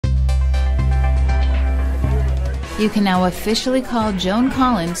You can now officially call Joan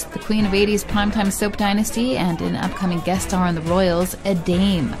Collins, the queen of 80s primetime soap Dynasty and an upcoming guest star on The Royals, a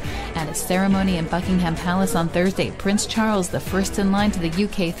dame. At a ceremony in Buckingham Palace on Thursday, Prince Charles, the first in line to the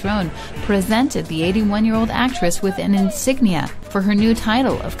UK throne, presented the 81-year-old actress with an insignia for her new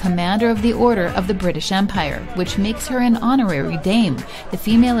title of Commander of the Order of the British Empire, which makes her an honorary dame, the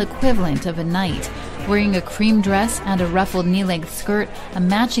female equivalent of a knight. Wearing a cream dress and a ruffled knee-length skirt, a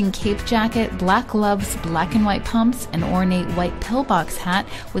matching cape jacket, black gloves, black and white pumps, an ornate white pillbox hat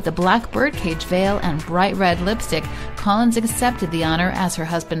with a black birdcage veil and bright red lipstick, Collins accepted the honor as her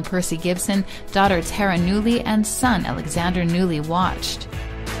husband Percy Gibson, daughter Tara Newley, and son Alexander Newley watched.